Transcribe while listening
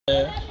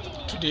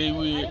Today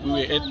we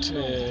were at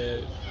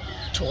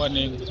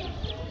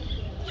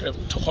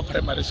Toko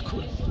Primary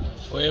School,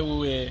 where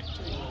we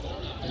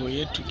were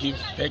here to give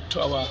back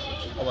to our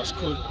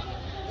school.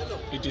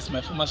 It is my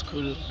former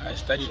school. I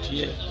studied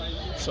here,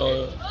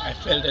 so I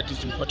felt that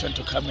it's important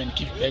to come and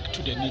give back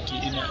to the needy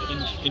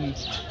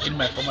in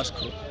my former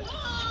school.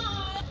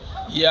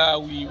 Yeah,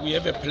 we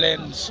have a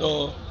plan,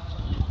 so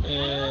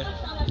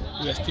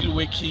we are still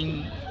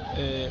working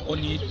on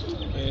it,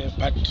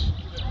 but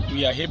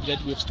we are happy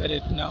that we have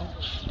started now,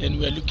 and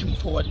we are looking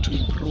forward to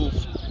improve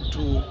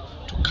to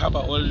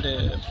cover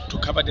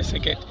the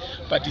circuit.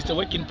 But it's a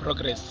work in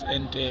progress,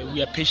 and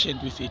we are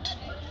patient with it.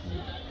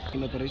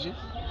 In operation?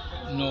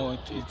 No,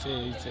 it's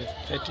a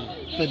 30.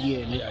 Third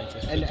year. Yeah, it's a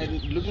 30.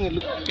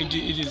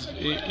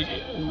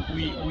 And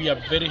we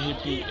are very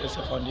happy as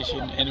a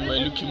foundation, and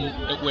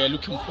we are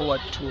looking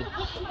forward to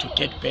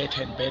get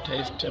better and better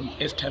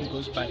as time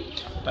goes by.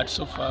 But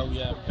so far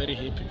we are very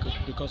happy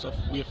because of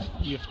we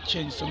have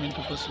changed so many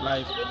people's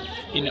life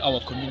in our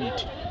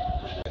community.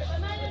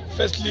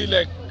 Firstly,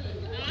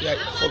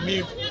 for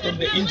me, from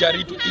the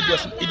injury,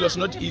 it was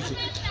not easy,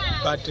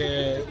 but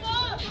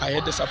I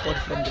had the support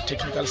from the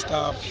technical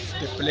staff,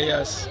 the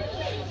players,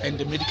 and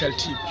the medical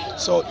team.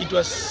 So it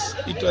was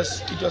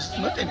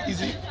not an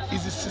easy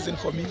season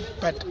for me,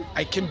 but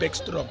I came back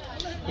strong.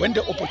 When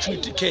the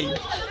opportunity came,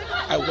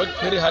 I worked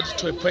very hard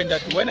to a point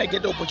that when I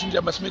get the opportunity,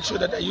 I must make sure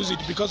that I use it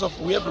because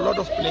we have a lot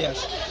of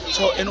players.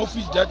 So and of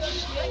which that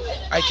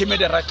I came at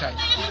the right time.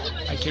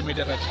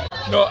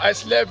 No, I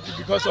slept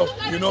because of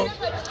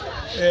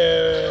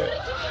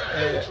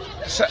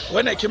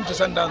when I came to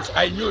Sundowns,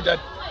 I knew that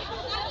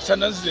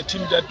Sundowns is a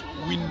team that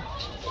win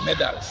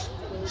medals.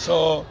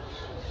 So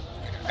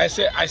I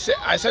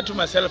said to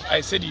myself,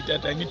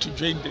 that I need to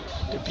join the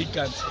big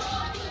guns.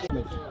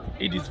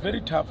 It is very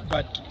tough,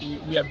 but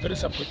we are very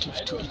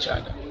supportive to each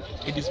other.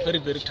 It is very,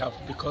 very tough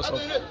because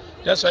of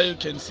that's why you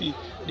can see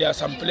there are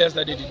some players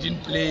that they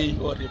didn't play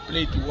or they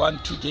played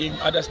 1-2 games,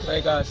 other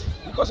strikers,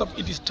 because of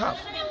it is tough.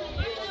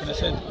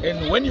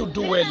 And when you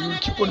do well, you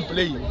keep on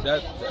playing.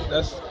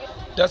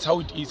 That's how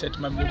it is at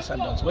Mamelodi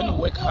Sundowns. When you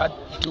work hard,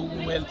 do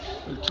well,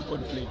 you'll keep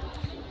on playing.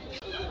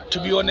 To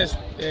be honest,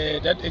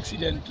 that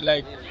accident,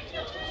 it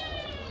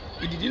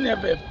didn't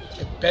have a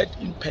bad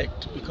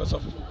impact because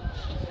of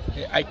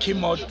I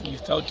came out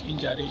without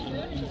injury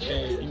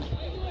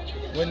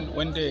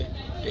when the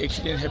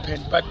accident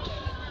happened. But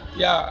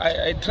yeah,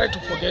 I try to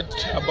forget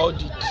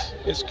about it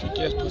as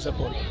quickly as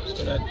possible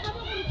so that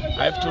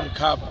I have to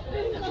recover.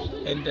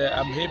 And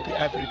I'm happy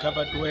I've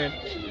recovered well,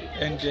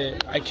 and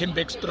I came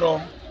back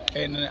strong,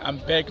 and I'm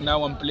back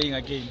now. I'm playing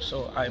again,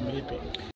 so I'm happy.